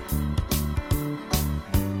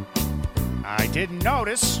 I didn't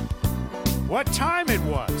notice what time it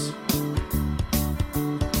was.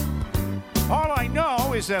 All I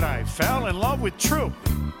know is that I fell in love with Troop.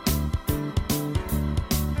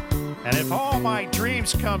 And if all my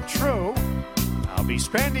dreams come true, I'll be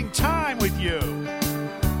spending time with you.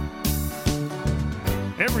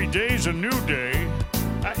 Every day's a new day.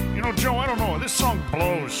 Joe, I don't know. This song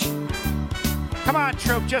blows. Come on,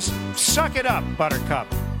 Troop. Just suck it up, Buttercup.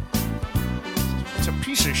 It's a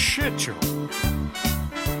piece of shit, Joe.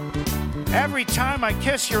 Every time I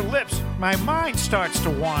kiss your lips, my mind starts to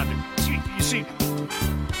wander. You see,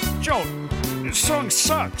 Joe, this song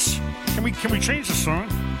sucks. Can we change the song?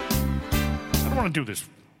 I don't want to do this.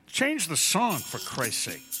 Change the song, for Christ's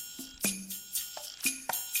sake.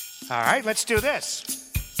 All right, let's do this.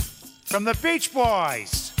 From the Beach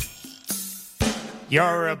Boys.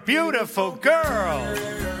 You're a beautiful girl.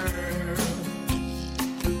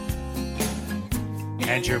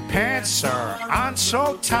 And your pants are on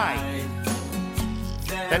so tight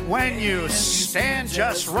that when you stand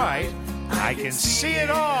just right, I can see it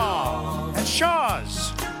all at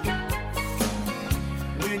Shaw's.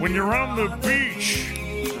 When you're on the beach,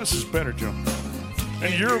 this is better, Joe,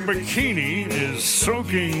 and your bikini is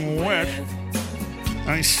soaking wet,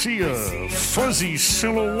 I see a fuzzy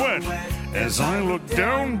silhouette as I look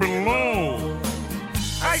down below.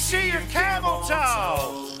 I see your camel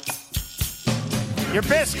toe, your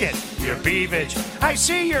biscuit, your beavage. I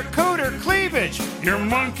see your cooter cleavage, your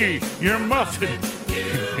monkey, your muffin,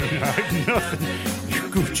 nothing, your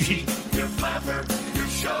Gucci, your flapper, you're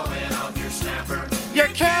showing off your snapper. Your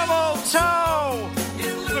camel toe,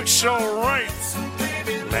 it looks so right.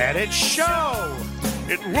 Let it show.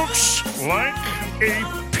 It looks like a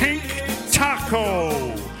pink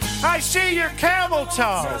taco. I see your camel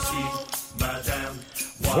toe.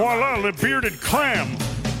 Voila, the bearded clam.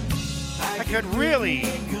 I could really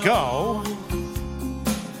go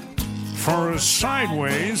for a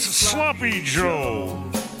sideways sloppy Joe.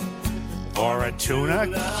 Or a tuna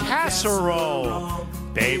casserole.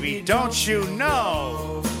 Baby, don't you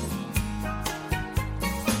know?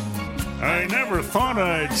 I never thought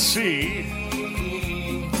I'd see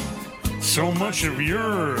so much of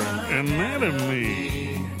your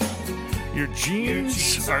anatomy. Your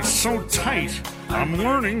jeans are so tight, I'm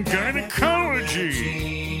learning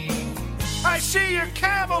gynecology. I see your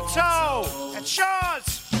camel toe and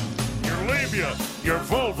Shaw's. Your labia, your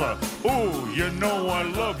vulva, ooh, you know I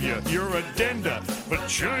love you. Your addenda,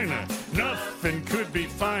 vagina, nothing could be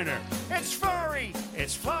finer. It's furry,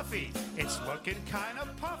 it's fluffy, it's looking kind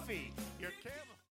of puffy. Your camel